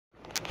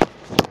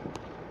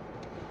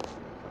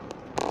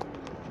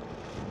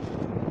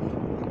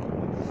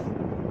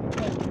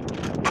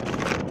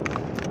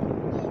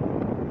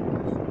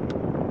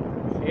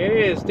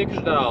is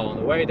Tikjda on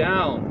the way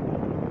down.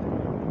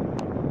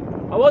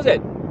 How was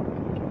it?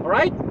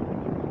 Alright?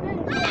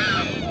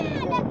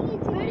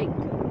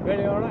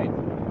 Very alright.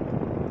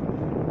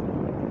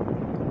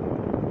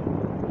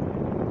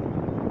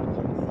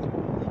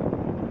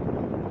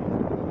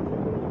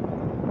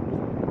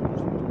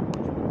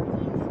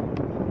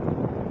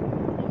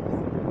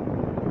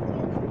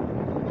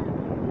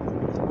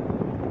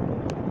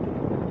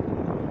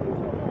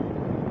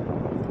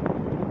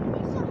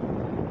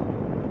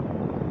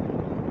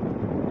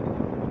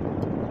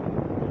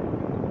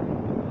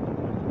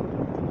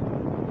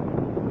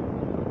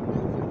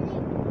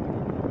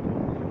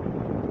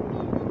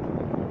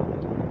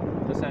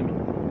 سامي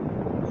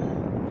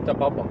انت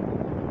بابا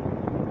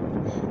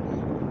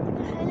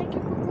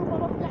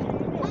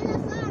انا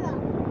سارة.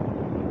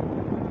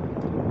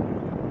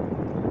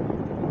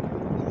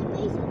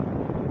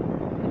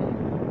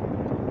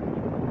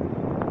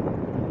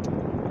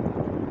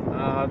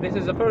 This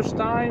is the first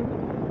time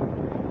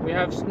we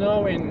have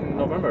snow in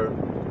November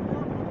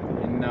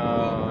in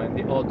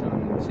the autumn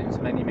since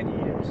many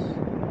years.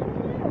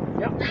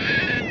 Yeah,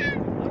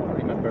 I don't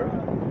remember.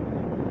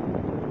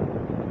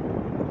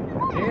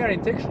 Here in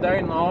Tikjda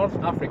in North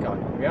Africa.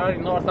 We are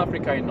in North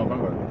Africa in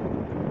November.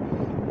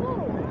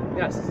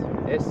 Yes,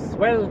 yes.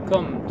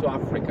 Welcome to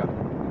Africa.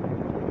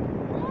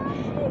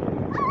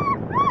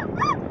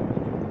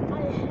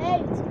 I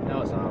hate. No,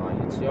 Sarah,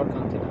 it's your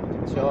continent.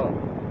 It's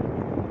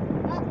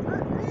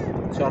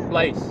your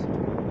place.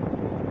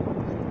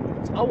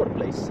 It's our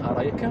place,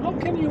 Sarah. How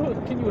can you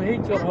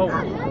hate your home? I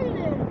hate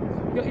it.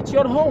 Yeah, it's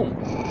your home.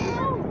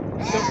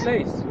 It's your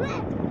place.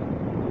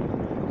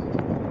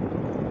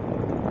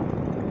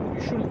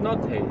 You should not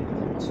hate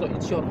it. So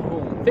it's your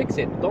home. Fix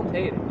it. Don't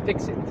hate it. Fix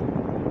it.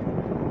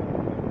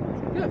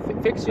 Yeah,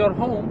 fix your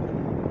home.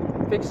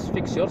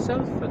 Fix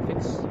yourself and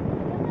fix.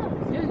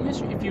 Yeah, yes.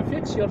 If you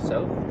fix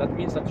yourself, that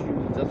means that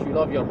you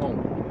love your home.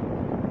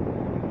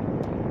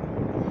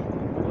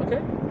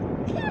 Okay.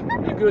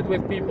 Be good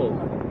with people.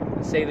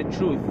 Say the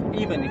truth,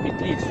 even if it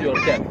leads to your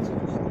death.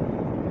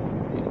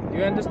 Do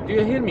you understand? Do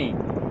you hear me?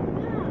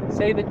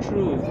 Say the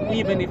truth,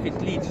 even if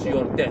it leads to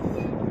your death.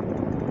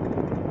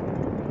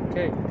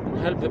 Okay.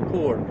 Help the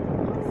poor.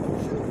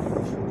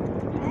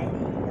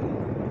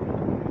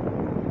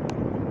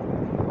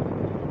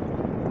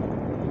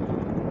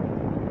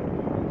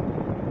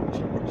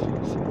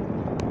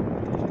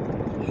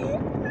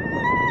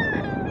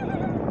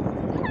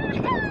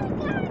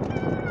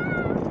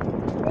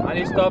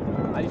 Ali, stop.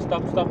 Ali,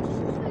 stop.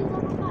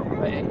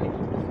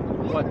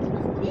 What?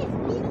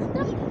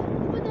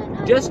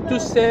 Just to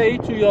say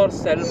to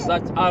yourself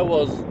that I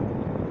was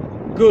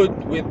good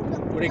with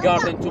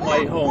regarding to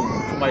my home,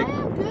 to my.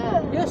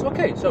 Yes,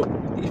 okay. So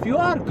if you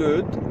are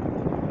good,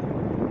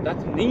 that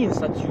means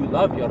that you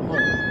love your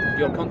home,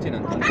 your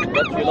continent,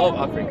 that you love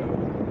Africa.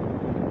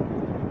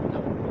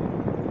 No.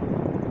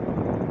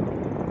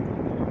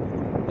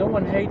 No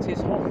one hates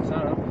his home,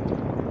 Sarah.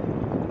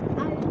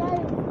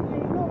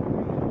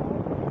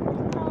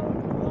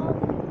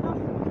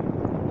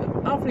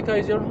 Africa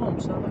is your home,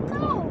 Sarah.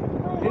 No.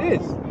 It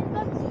is.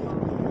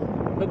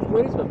 But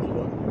where is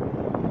Babylon?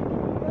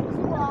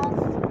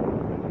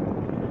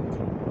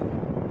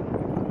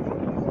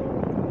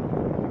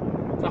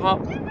 Saha.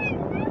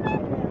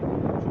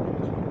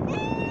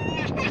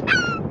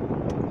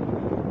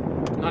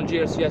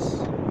 Algiers, yes.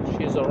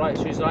 She's alright.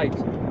 She's right.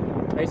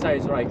 Aisa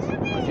is right.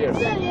 Algiers.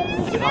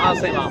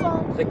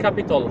 The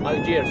capital,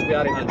 Algiers. We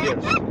are in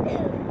Algiers.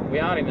 We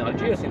are in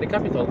Algiers, in the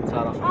capital,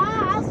 Sarah.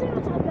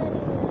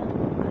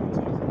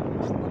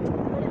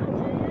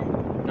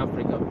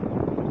 Africa.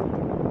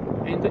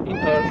 In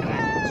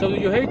Earth. So do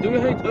you hate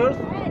Earth?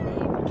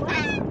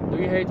 Do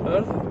you hate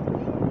Earth?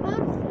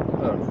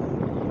 Earth.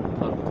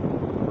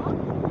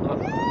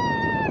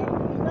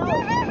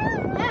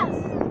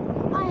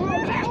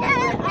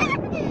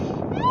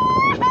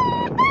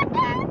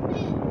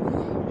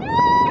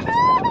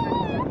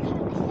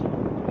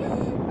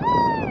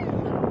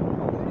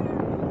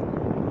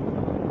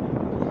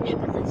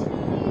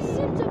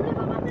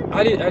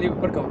 علي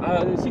بركب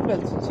سيت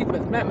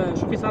بيلت ما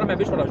شوفي صار ما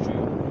بيش ولا جوي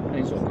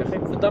يعني سوق يا اخي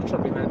في الدار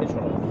تشربي ما بيش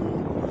ولا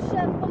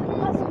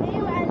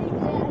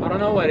I don't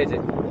know where is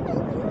it.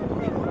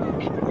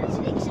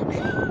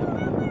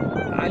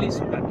 Ali,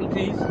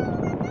 please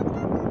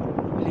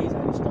Ali,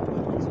 stop.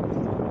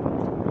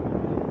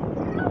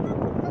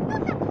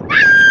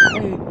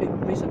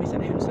 ميسا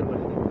نحن نسلوا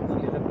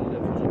خلينا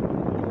بالفوزون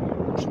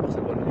مش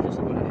نسلوا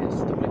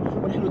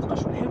ونحن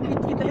نتقشروا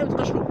نحن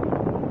نتقشروا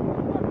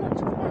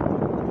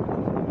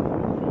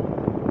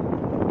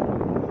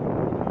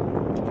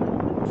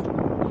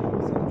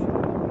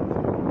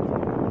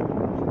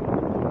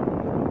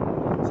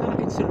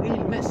It's a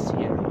real mess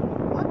here.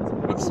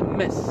 It's a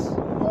mess.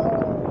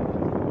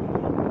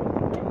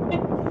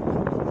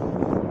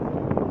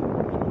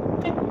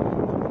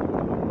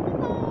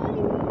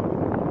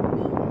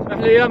 اسمح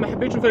لي ما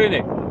حبيتش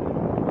نفرينيك.